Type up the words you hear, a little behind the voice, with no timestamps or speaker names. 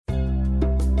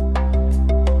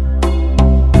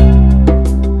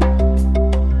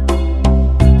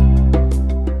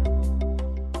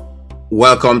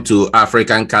Welcome to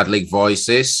African Catholic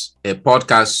Voices, a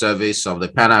podcast service of the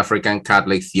Pan-African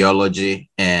Catholic Theology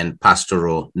and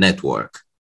Pastoral Network.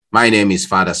 My name is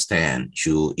Father Stan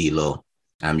Chu Ilo.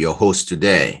 I'm your host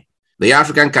today. The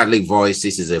African Catholic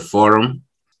Voices is a forum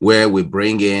where we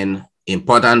bring in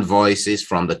important voices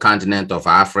from the continent of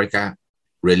Africa,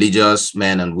 religious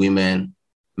men and women,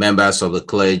 members of the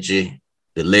clergy,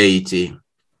 the laity,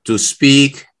 to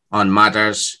speak on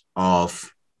matters of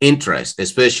interest,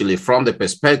 especially from the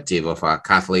perspective of our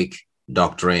Catholic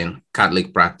doctrine,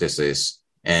 Catholic practices,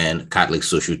 and Catholic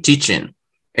social teaching.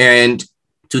 And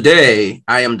today,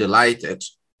 I am delighted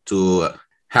to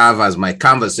have as my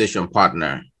conversation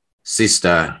partner,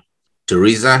 Sister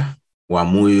Teresa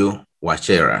Wamuyu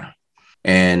Wachera.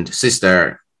 And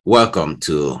Sister, welcome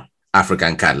to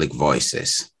African Catholic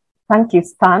Voices. Thank you,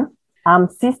 Stan. I'm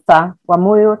Sister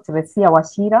Wamuyu Teresa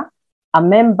Wachera, a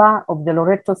member of the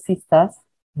Loreto Sisters,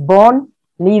 born,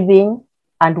 living,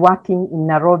 and working in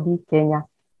Nairobi, Kenya.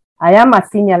 I am a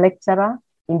senior lecturer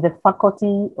in the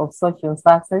Faculty of Social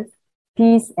Sciences,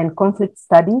 Peace and Conflict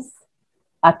Studies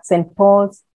at St.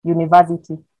 Paul's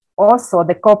University. Also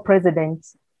the co-president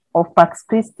of Pax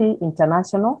Christi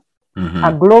International,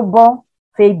 a global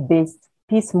faith-based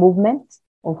peace movement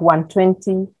of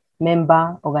 120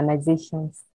 member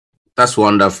organizations. That's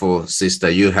wonderful, Sister.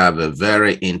 You have a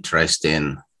very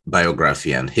interesting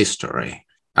biography and history.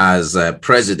 As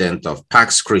president of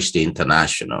Pax Christi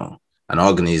International, an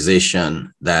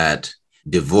organization that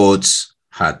devotes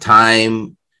her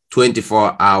time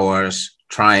 24 hours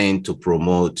trying to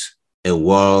promote a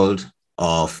world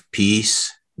of peace,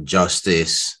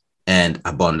 justice, and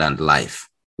abundant life,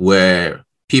 where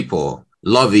people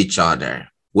love each other,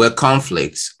 where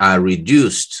conflicts are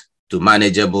reduced to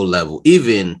manageable level,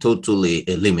 even totally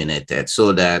eliminated,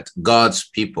 so that God's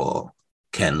people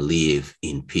can live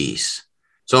in peace.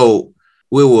 So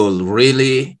we will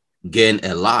really gain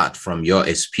a lot from your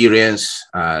experience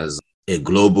as a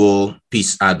global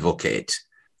peace advocate.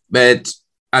 But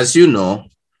as you know,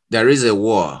 there is a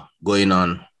war going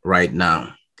on right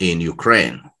now in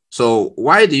Ukraine. So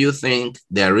why do you think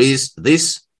there is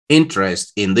this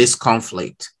interest in this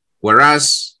conflict,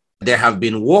 whereas there have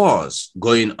been wars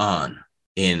going on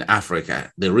in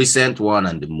Africa? The recent one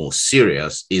and the most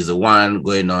serious is the one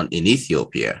going on in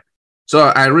Ethiopia. So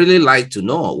I really like to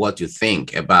know what you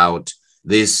think about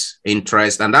this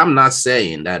interest. And I'm not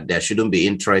saying that there shouldn't be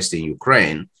interest in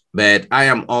Ukraine, but I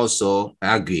am also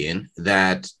arguing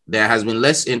that there has been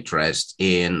less interest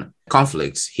in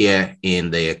conflicts here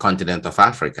in the continent of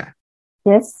Africa.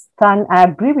 Yes, Stan, I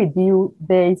agree with you.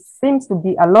 There seems to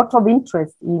be a lot of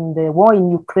interest in the war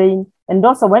in Ukraine, and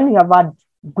also when we have had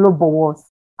global wars.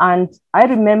 And I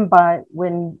remember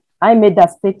when we made a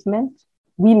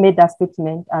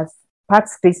statement as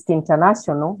Pax Christi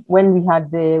International when we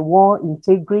had the war in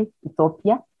Tigray,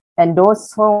 Ethiopia, and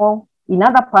also in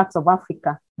other parts of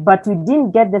Africa. But we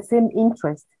didn't get the same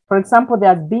interest. For example,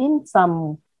 there have been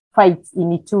some fights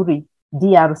in Ituri,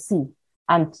 DRC,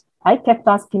 and I kept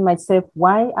asking myself,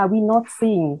 why are we not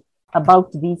seeing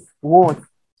about these wars?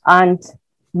 And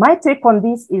my take on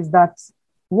this is that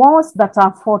wars that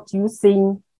are fought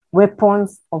using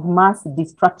weapons of mass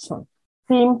destruction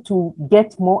seem to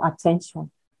get more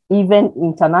attention, even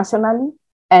internationally,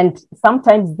 and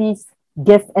sometimes this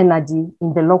gets energy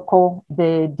in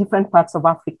the different parts of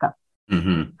Africa.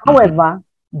 However,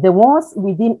 the wars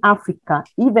within Africa,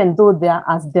 even though they are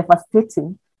as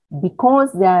devastating,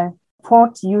 because they are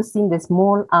fought using the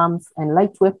small arms and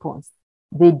light weapons,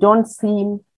 they don't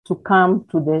seem to come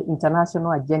to the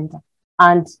international agenda.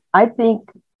 And I think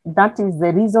that is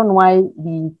the reason why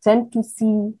we tend to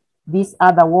see these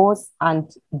other wars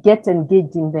and get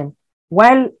engaged in them.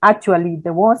 While actually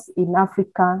the wars in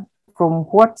Africa, from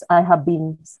what I have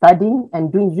been studying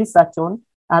and doing research on,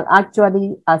 are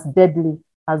actually as deadly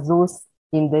as those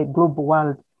in the global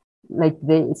world, like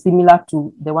similar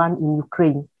to the one in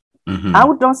Ukraine. I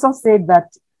would also say that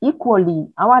equally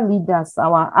our leaders,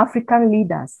 our African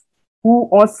leaders, who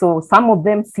also, some of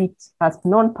them sit as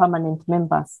non-permanent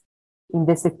members in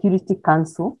the Security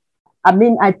Council,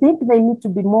 I think they need to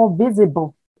be more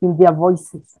visible in their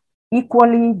voices.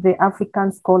 Equally, the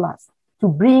African scholars, to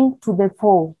bring to the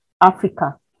fore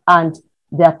Africa and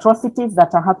the atrocities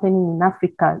that are happening in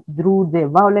Africa through the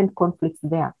violent conflicts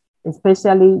there,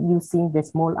 especially using the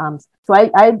small arms. So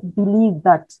I believe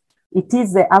that it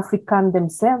is the African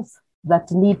themselves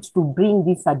that need to bring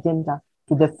this agenda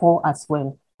to the fore as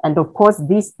well. And of course,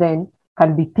 this then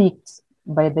can be picked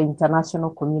by the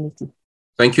international community.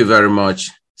 Thank you very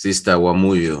much, Sister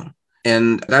Wamuyu.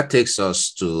 And that takes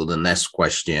us to the next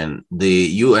question. The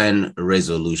UN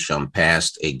resolution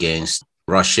passed against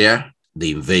Russia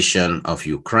the invasion of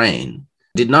Ukraine,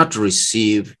 did not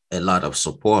receive a lot of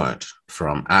support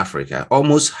from Africa.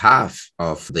 Almost half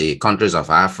of the countries of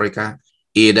Africa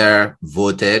either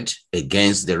voted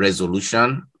against the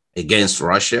resolution against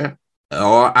Russia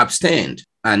or abstained.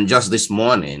 And just this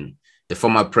morning, the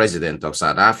former president of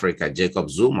South Africa, Jacob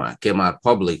Zuma, came out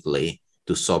publicly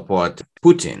to support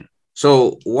Putin.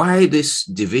 So why this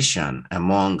division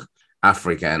among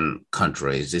African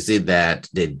countries? Is it that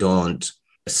they don't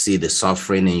see the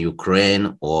suffering in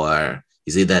Ukraine, or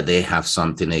is it that they have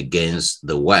something against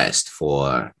the West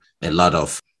for a lot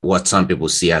of what some people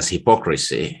see as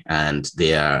hypocrisy and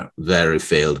their very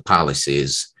failed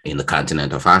policies in the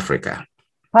continent of Africa?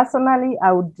 Personally,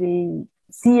 I would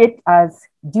see it as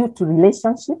due to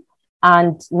relationship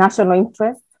and national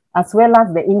interest, as well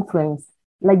as the influence.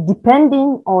 Like,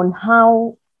 depending on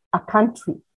how a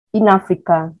country in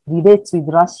Africa relates with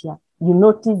Russia, you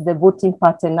notice the voting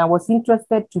pattern. I was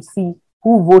interested to see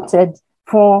who voted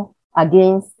for,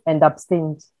 against, and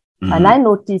abstained. Mm-hmm. And I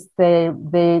noticed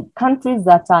the countries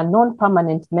that are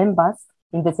non-permanent members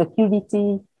in the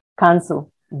Security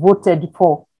Council voted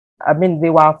for. They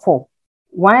were for.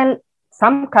 While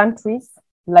some countries,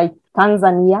 like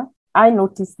Tanzania, I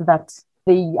noticed that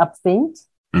they abstained,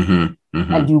 mm-hmm.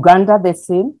 Mm-hmm. and Uganda the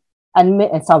same,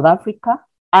 and South Africa,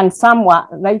 and some were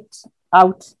right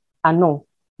out and no.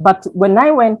 But when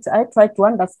I went, I tried to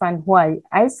understand why.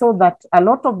 I saw that a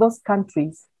lot of those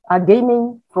countries are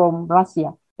gaining from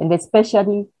Russia, and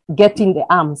especially getting the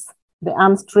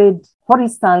arms trade. For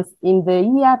instance, in the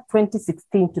year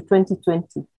 2016 to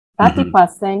 2020,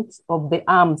 30% of the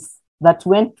arms that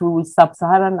went to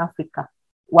sub-Saharan Africa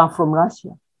were from Russia.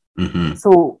 Mm-hmm.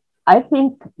 So I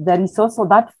think there is also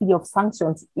that fear of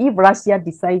sanctions. If Russia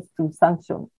decides to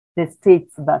sanction the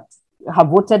states that have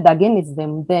voted against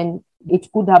them, then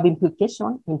it could have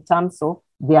implications in terms of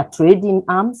their trade in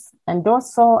arms and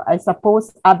also, I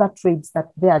suppose, other trades that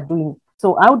they are doing.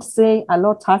 So I would say a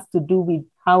lot has to do with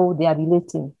how they are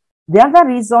relating. The other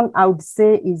reason I would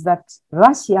say is that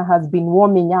Russia has been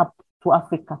warming up to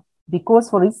Africa because,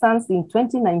 for instance, in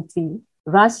 2019,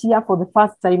 Russia for the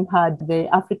first time had the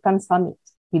African summit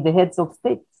with the heads of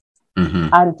states. Mm-hmm.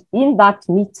 And in that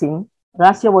meeting,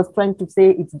 Russia was trying to say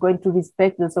it's going to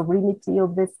respect the sovereignty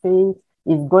of the state,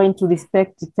 it's going to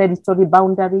respect the territory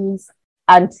boundaries,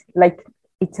 and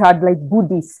it had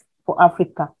goodies for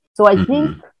Africa. So I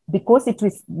think because it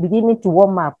was beginning to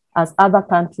warm up as other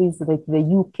countries like the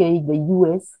UK, the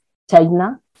US,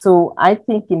 China, so I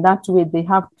think in that way they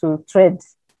have to tread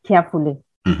carefully.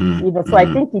 Mm-hmm. So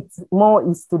I think it's more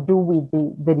is to do with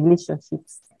the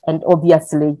relationships, and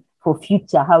obviously for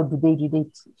future, how do they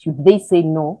relate? Should they say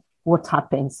no? What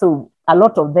happens? So a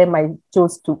lot of them I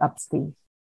chose to abstain.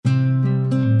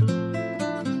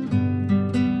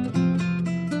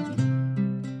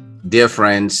 Dear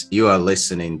friends, you are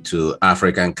listening to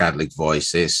African Catholic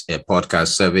Voices, a podcast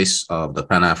service of the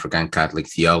Pan-African Catholic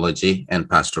Theology and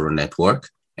Pastoral Network.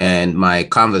 And my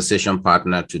conversation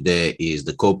partner today is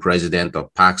the co-president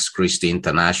of Pax Christi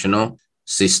International,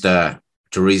 Sister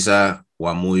Teresa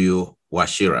Wamuyu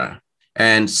Wachira.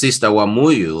 And Sister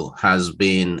Wamuyu has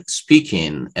been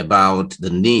speaking about the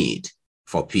need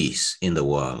for peace in the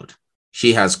world.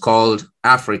 She has called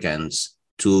Africans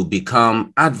to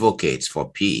become advocates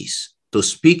for peace, to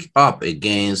speak up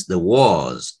against the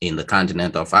wars in the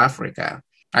continent of Africa,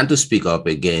 and to speak up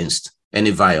against any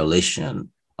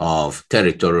violation of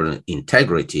territorial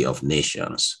integrity of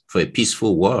nations for a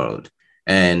peaceful world.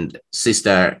 And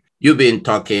Sister, you've been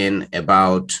talking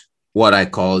about what I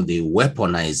call the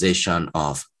weaponization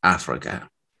of Africa.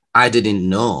 I didn't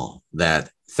know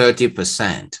that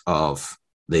 30% of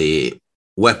the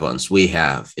weapons we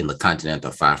have in the continent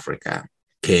of Africa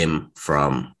came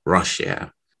from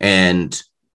Russia. And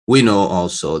we know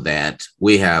also that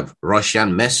we have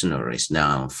Russian mercenaries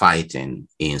now fighting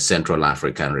in Central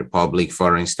African Republic,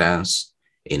 for instance,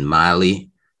 in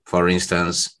Mali, for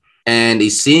instance. And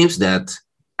it seems that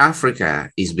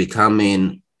Africa is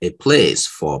becoming a place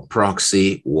for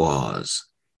proxy wars.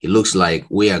 It looks like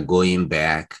we are going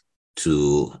back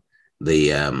to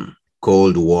the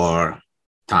Cold War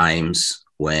times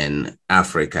when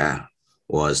Africa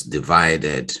was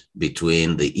divided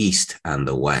between the East and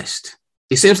the West.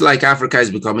 It seems like Africa is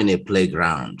becoming a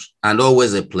playground, and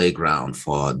always a playground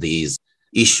for these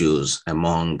issues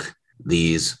among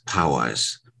these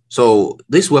powers. So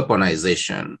this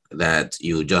weaponization that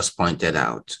you just pointed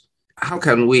out, how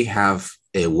can we have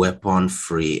a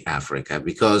weapon-free Africa?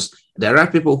 Because there are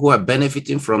people who are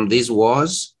benefiting from these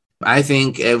wars. I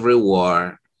think every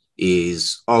war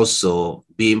is also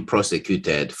being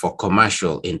prosecuted for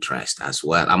commercial interest as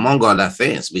well, among other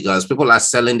things, because people are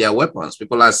selling their weapons.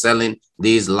 People are selling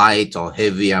these light or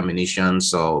heavy ammunitions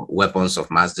or weapons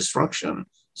of mass destruction.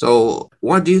 So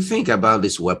what do you think about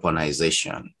this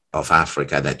weaponization of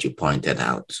Africa that you pointed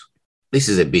out? This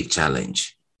is a big challenge.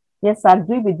 Yes, I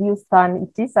agree with you, Stan.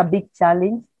 It is a big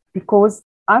challenge because,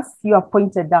 as you have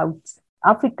pointed out,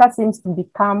 Africa seems to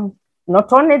become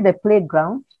not only the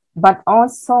playground, but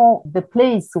also the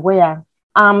place where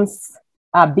arms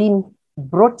are being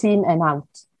brought in and out.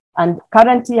 And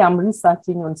currently, I'm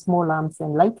researching on small arms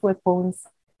and light weapons,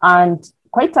 and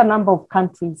quite a number of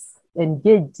countries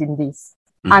engaged in this.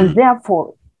 Mm-hmm. And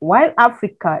therefore, while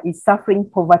Africa is suffering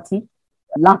poverty,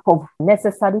 lack of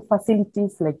necessary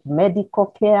facilities like medical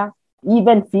care,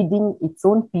 even feeding its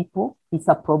own people is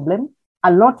a problem.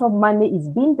 A lot of money is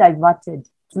being diverted.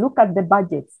 Look at the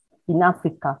budgets in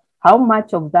Africa. How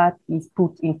much of that is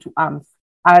put into arms?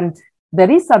 And there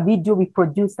is a video we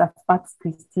produced at Pax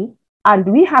Christi, and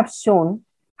we have shown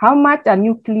how much a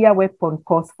nuclear weapon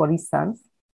costs, for instance,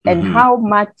 and how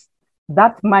much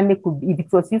that money could be, if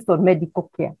it was used on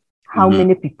medical care, how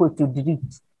many people it would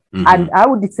reach. And I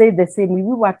would say the same, if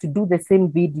we were to do the same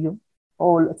video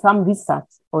or some research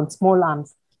on small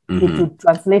arms, it would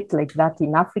translate like that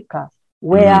in Africa,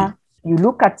 where you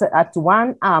look at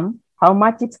one arm, how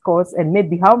much it costs, and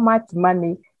maybe how much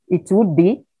money it would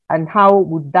be, and how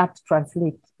would that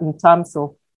translate in terms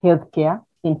of healthcare,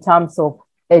 in terms of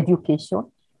education.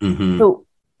 So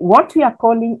what we are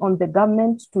calling on the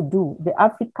government to do, the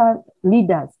African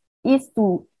leaders, is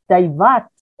to divert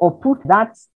or put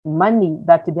that money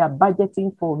that they are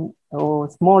budgeting for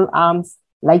small arms,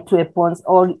 light weapons,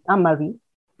 or armory,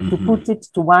 to put it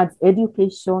towards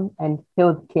education and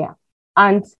healthcare.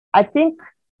 And I think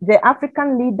the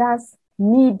African leaders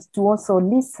need to also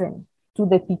listen to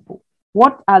the people.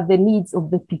 What are the needs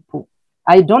of the people?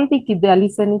 I don't think if they are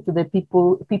listening to the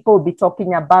people, people will be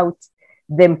talking about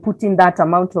them putting that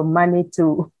amount of money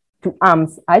to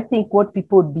arms. I think what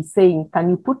people would be saying, can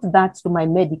you put that to my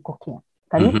medical care?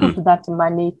 Can you put that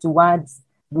money towards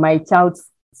my child's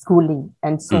schooling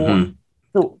and so on?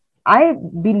 So I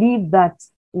believe that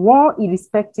war,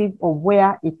 irrespective of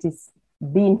where it is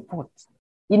being fought,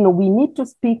 we need to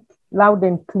speak loud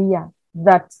and clear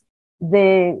that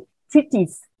the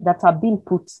treaties that are being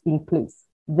put in place,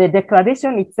 the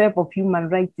Declaration itself of Human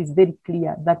Rights is very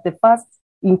clear that the first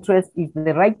interest is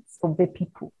the rights of the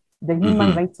people, the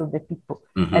human rights of the people.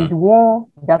 And war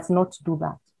does not do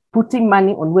that. Putting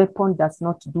money on weapons does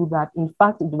not do that. In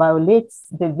fact, it violates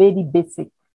the very basic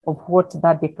of what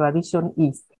that declaration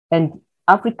is. And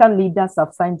African leaders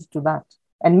have signed to that,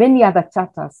 and many other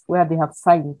charters where they have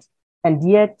signed. And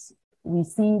yet we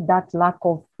see that lack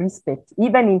of respect,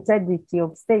 even integrity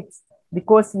of states,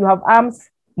 because you have arms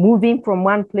moving from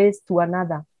one place to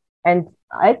another. And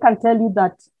I can tell you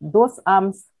that those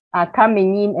arms are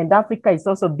coming in, and Africa is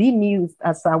also being used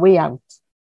as a way out,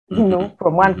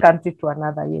 from one country to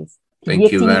another. Yes.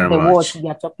 Thank you very much. What we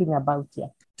are talking about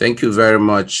here. Thank you very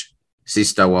much,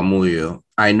 Sister Wamuyu.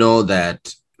 I know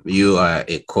that you are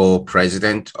a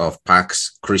co-president of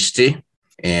Pax Christi,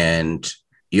 and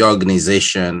your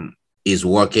organization is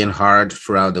working hard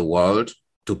throughout the world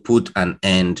to put an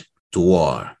end to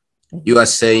war. You are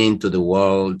saying to the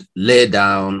world, lay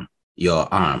down your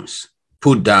arms,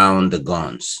 put down the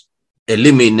guns,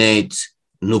 eliminate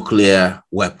nuclear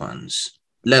weapons.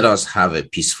 Let us have a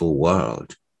peaceful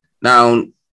world. Now,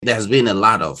 there's been a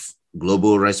lot of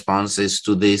global responses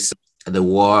to this, the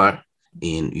war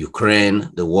in Ukraine,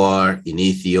 the war in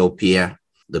Ethiopia.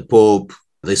 The Pope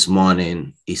this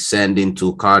morning is sending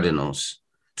 2 cardinals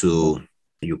to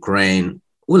Ukraine.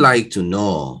 We'd like to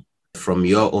know from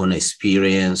your own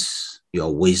experience,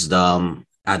 your wisdom,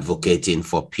 advocating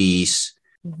for peace,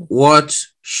 what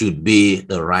should be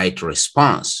the right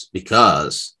response?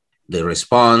 Because the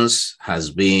response has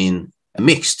been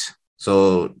mixed.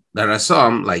 So there are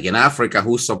some, like in Africa,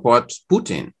 who support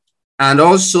Putin. And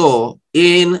also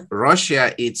in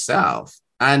Russia itself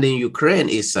and in Ukraine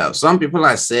itself, some people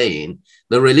are saying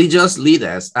the religious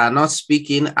leaders are not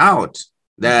speaking out,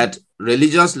 that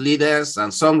religious leaders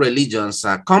and some religions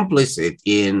are complicit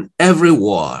in every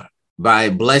war by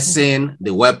blessing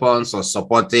the weapons or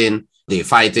supporting the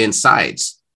fighting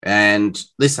sides. And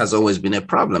this has always been a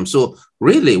problem. So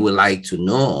really, we like to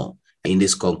know in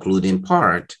this concluding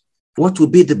part, what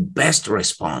would be the best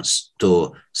response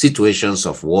to situations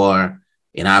of war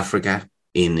in Africa,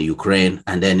 in Ukraine,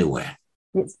 and anywhere?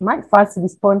 Yes, my first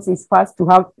response is first to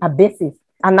have a basis,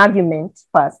 an argument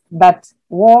first, that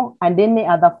war and any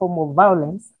other form of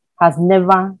violence has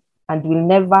never and will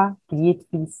never create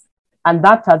peace. And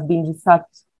that has been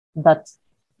researched, that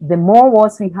the more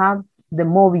wars we have, the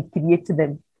more we create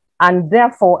them. And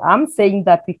therefore, I'm saying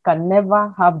that we can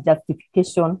never have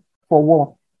justification for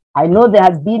war. I know there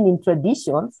has been in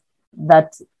traditions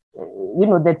that,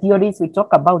 the theories we talk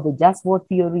about, the just war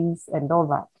theories and all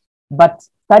that. But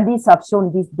studies have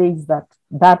shown these days that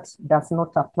that does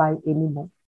not apply anymore.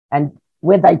 And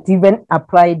whether it even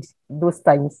applied those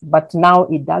times, but now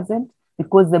it doesn't,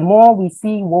 because the more we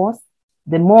see wars,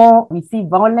 the more we see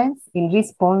violence in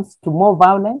response to more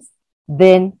violence,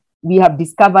 then we have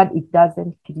discovered it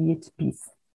doesn't create peace.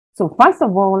 So first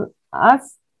of all,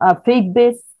 as a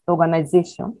faith-based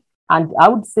organization, and I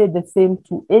would say the same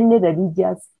to any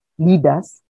religious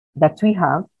leaders that we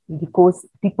have, because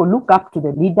people look up to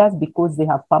the leaders because they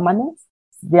have permanence,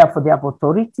 therefore they have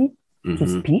authority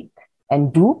to speak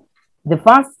and do. The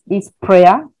first is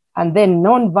prayer, and then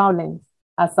non-violence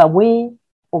as a way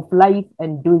of life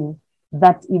and doing.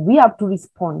 That if we have to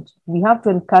respond, we have to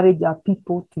encourage our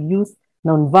people to use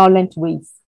non-violent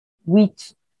ways,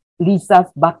 which leads us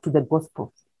back to the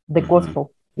gospel. The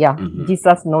gospel,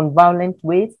 Jesus' non-violent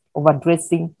ways of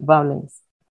addressing violence.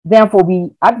 Therefore,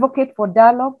 we advocate for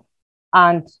dialogue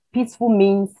and peaceful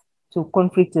means to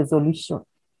conflict resolution.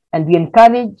 And we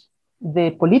encourage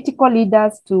the political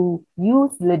leaders to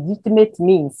use legitimate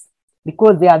means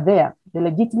because they are there. The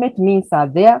legitimate means are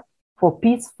there for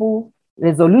peaceful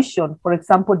resolution, for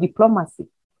example, diplomacy.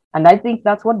 And I think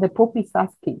that's what the Pope is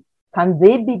asking. Can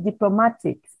they be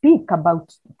diplomatic? Speak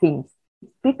about things,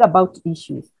 speak about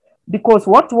issues. Because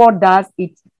what war does,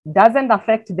 it doesn't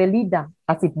affect the leader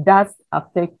as it does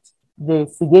affect the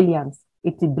civilians.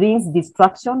 It brings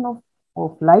destruction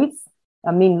of lives,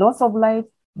 loss of life,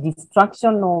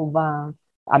 destruction of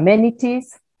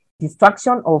amenities,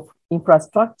 destruction of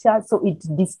infrastructure. So it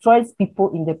destroys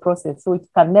people in the process. So it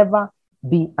can never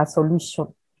be a solution.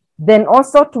 Then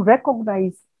also to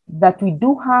recognize that we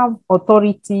do have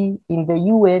authority in the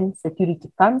UN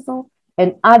Security Council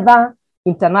and other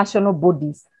international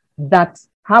bodies that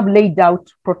have laid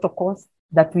out protocols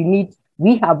that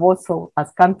we have also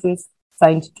as countries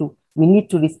signed to. We need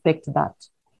to respect that.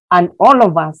 And all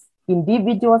of us,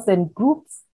 individuals and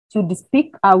groups, should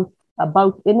speak out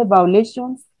about any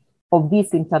violations of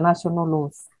these international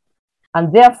laws.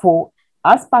 And therefore,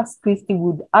 as Pax Christi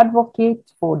would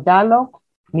advocate for dialogue,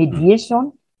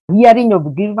 mediation, hearing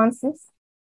of grievances,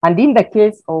 and in the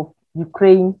case of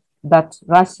Ukraine, that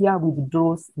Russia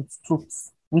withdraws its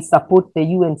troops. We support the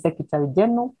UN Secretary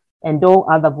General and all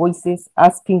other voices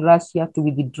asking Russia to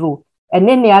withdraw, and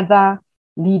any other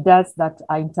leaders that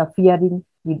are interfering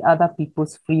with other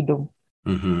people's freedom.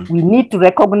 We need to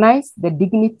recognize the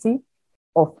dignity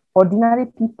of ordinary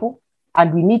people,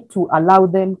 and we need to allow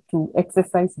them to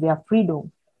exercise their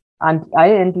freedom. And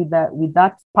I end with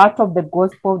that part of the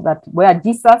gospel that where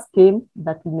Jesus came,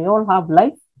 that we may all have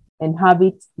life and have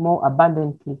it more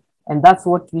abundantly. And that's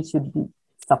what we should be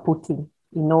supporting.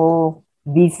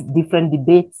 These different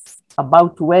debates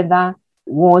about whether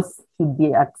wars should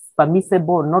be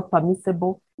permissible or not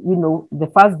permissible.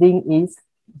 The first thing is,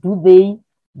 do they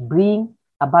bring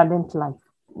abundant life?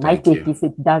 My take is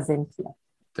it doesn't.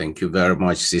 Thank you very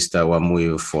much, Sister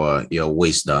Wamuyu, for your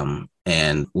wisdom.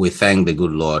 And we thank the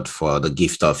good Lord for the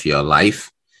gift of your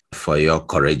life, for your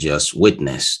courageous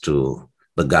witness to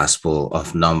the gospel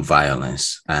of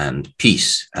nonviolence and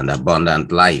peace and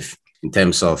abundant life. In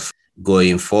terms of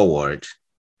going forward,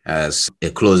 as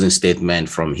a closing statement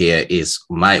from here is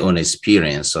my own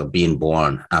experience of being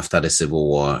born after the civil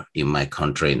war in my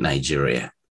country,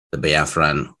 Nigeria, the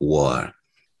Biafran War.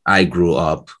 I grew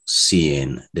up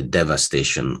seeing the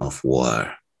devastation of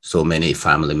war. So many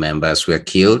family members were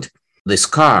killed. The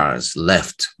scars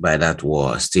left by that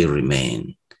war still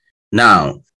remain.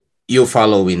 Now, you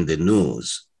follow in the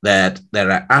news that there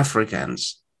are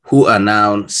Africans who are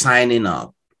now signing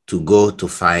up to go to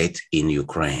fight in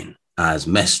Ukraine as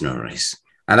mercenaries.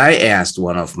 And I asked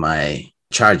one of my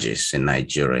charges in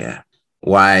Nigeria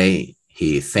why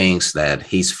he thinks that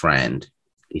his friend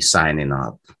is signing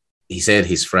up. He said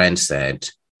his friend said,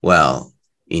 well,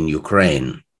 in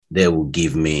Ukraine, they will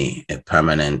give me a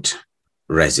permanent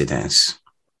residence.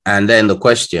 And then the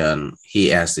question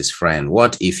he asked his friend,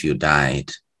 what if you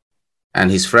died?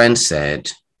 And his friend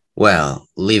said, well,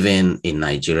 living in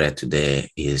Nigeria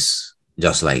today is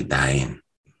just like dying.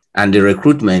 And the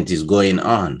recruitment is going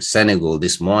on. Senegal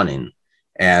this morning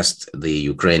asked the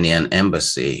Ukrainian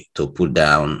embassy to put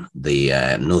down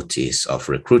the notice of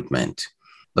recruitment.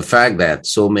 The fact that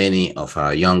so many of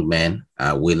our young men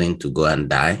are willing to go and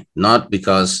die, not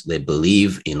because they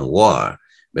believe in war,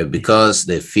 but because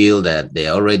they feel that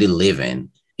they're already living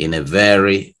in a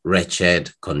very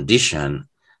wretched condition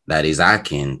that is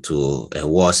akin to a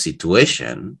war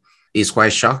situation, is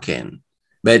quite shocking.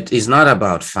 But it's not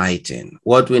about fighting.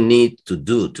 What we need to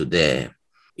do today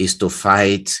is to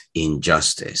fight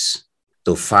injustice,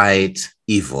 to fight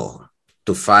evil,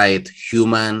 to fight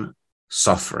human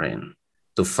suffering,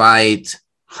 to fight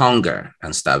hunger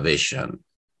and starvation,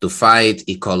 to fight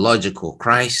ecological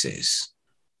crisis.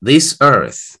 This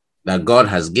earth that God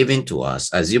has given to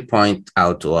us, as you point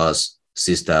out to us,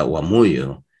 Sister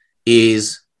Wamuyu,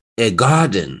 is a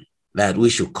garden that we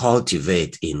should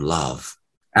cultivate in love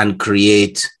and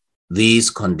create these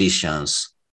conditions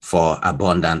for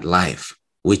abundant life,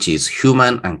 which is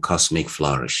human and cosmic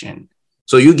flourishing.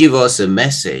 So you give us a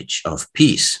message of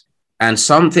peace and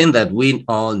something that we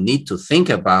all need to think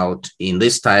about in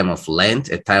this time of Lent,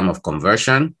 a time of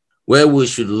conversion, where we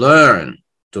should learn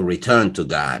to return to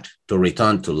God, to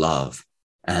return to love,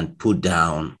 and put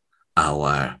down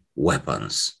our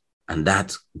weapons. And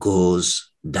that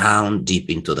goes down deep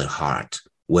into the heart,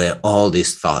 where all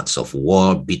these thoughts of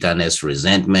war, bitterness,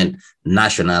 resentment,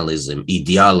 nationalism,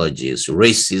 ideologies,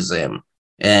 racism,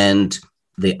 and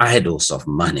the idols of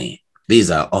money, these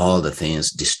are all the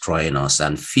things destroying us,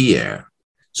 and fear.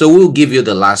 So we'll give you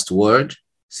the last word,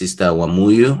 Sister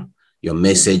Wamuyu, your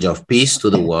message of peace to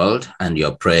the world and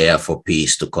your prayer for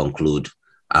peace to conclude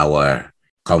our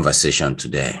conversation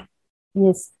today.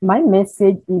 Yes, my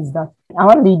message is that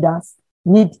our leaders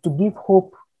need to give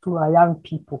hope to our young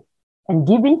people. And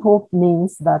giving hope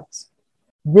means that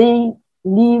they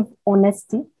live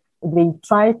honesty. They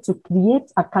try to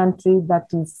create a country that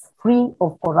is free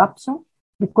of corruption,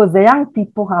 because the young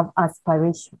people have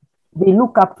aspiration. They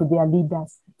look up to their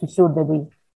leaders to show the way.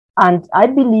 And I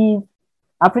believe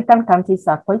African countries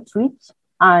are quite rich.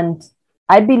 And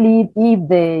I believe if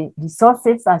the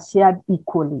resources are shared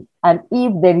equally, and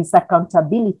if there is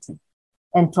accountability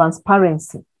and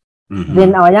transparency,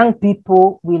 then our young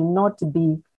people will not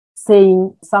be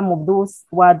saying some of those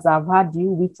words I've heard you,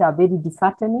 which are very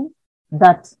disheartening,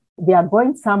 that they are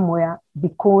going somewhere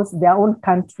because their own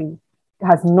country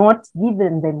has not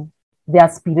given them the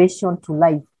aspiration to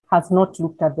life, has not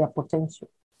looked at their potential.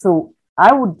 So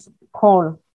I would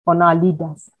call on our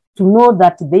leaders to know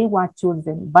that they were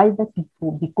chosen by the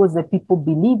people because the people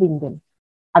believe in them,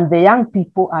 and the young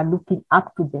people are looking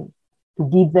up to them to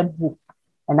give them hope.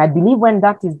 And I believe when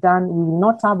that is done, we will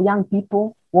not have young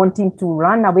people wanting to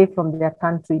run away from their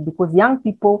country, because young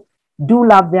people do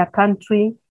love their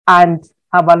country and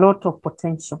have a lot of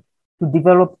potential to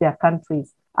develop their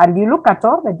countries. And you look at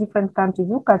all the different countries,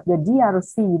 look at the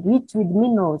DRC, rich with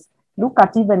minerals. Look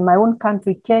at even my own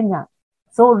country, Kenya,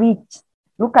 so rich.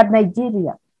 Look at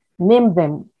Nigeria, name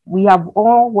them. We have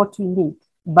all what we need,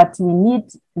 but we need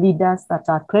leaders that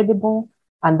are credible.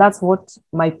 And that's what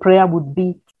my prayer would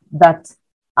be, that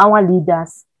our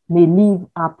leaders may live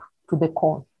up to the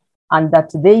call, and that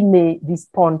they may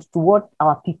respond to what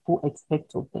our people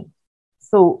expect of them.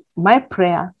 So my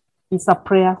prayer is a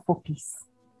prayer for peace.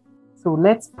 So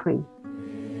let's pray.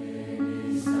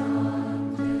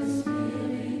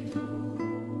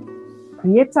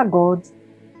 Creator God,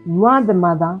 you are the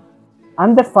mother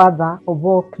and the father of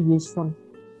all creation.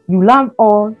 You love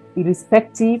all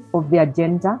irrespective of their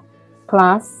gender,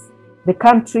 class, the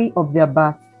country of their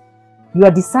birth.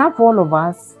 Your desire for all of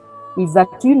us is that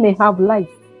we may have life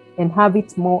and have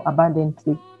it more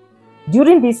abundantly.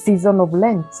 During this season of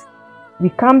Lent, we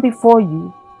come before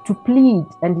you to plead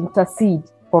and intercede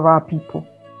for our people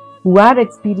who are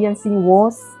experiencing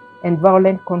wars and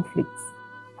violent conflicts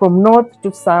from north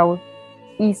to south,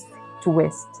 east to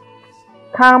west.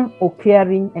 Come, O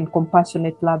caring and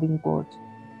compassionate loving God.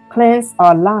 Cleanse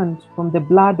our land from the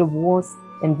blood of wars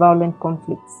and violent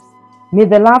conflicts. May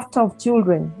the laughter of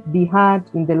children be heard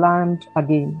in the land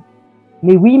again.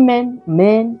 May women,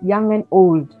 men, young and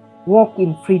old, walk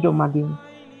in freedom again.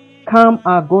 Come,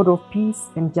 our God of peace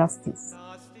and justice.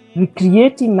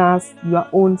 Recreate in us your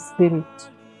own spirit.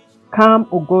 Come,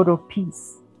 O God of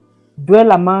peace.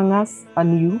 Dwell among us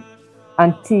anew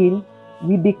until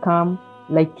we become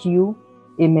like you.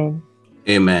 Amen.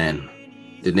 Amen.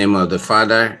 In the name of the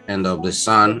Father, and of the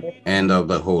Son, and of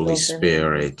the Holy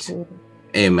Spirit.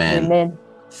 Amen. Amen.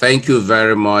 Thank you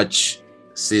very much,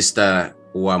 Sister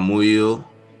Wamuyu,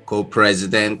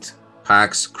 Co-President,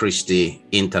 Pax Christi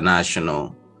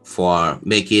International, for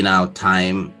making out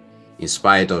time in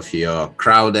spite of your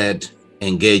crowded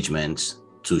engagements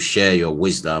to share your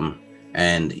wisdom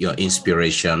and your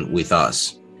inspiration with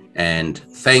us. And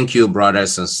thank you,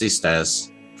 brothers and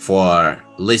sisters, for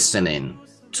listening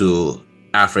to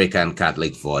African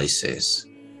Catholic Voices.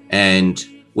 And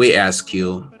we ask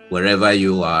you, wherever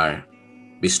you are,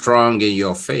 be strong in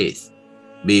your faith,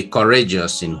 be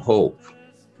courageous in hope,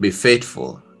 be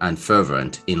faithful and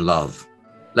fervent in love.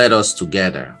 Let us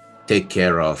together take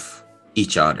care of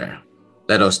each other.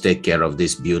 Let us take care of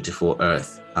this beautiful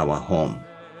earth, our home,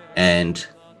 and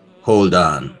hold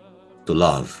on to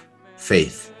love,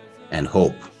 faith, and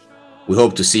hope. We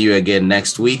hope to see you again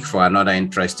next week for another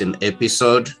interesting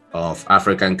episode of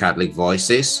African Catholic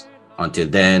Voices. Until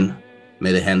then,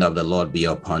 may the hand of the Lord be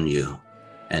upon you,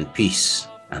 and peace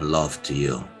and love to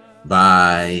you.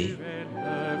 Bye.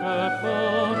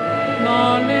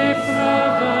 Dans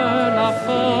l'épreuve, la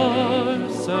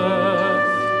force,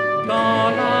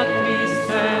 dans la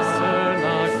tristesse,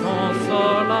 la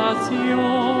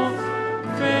consolation.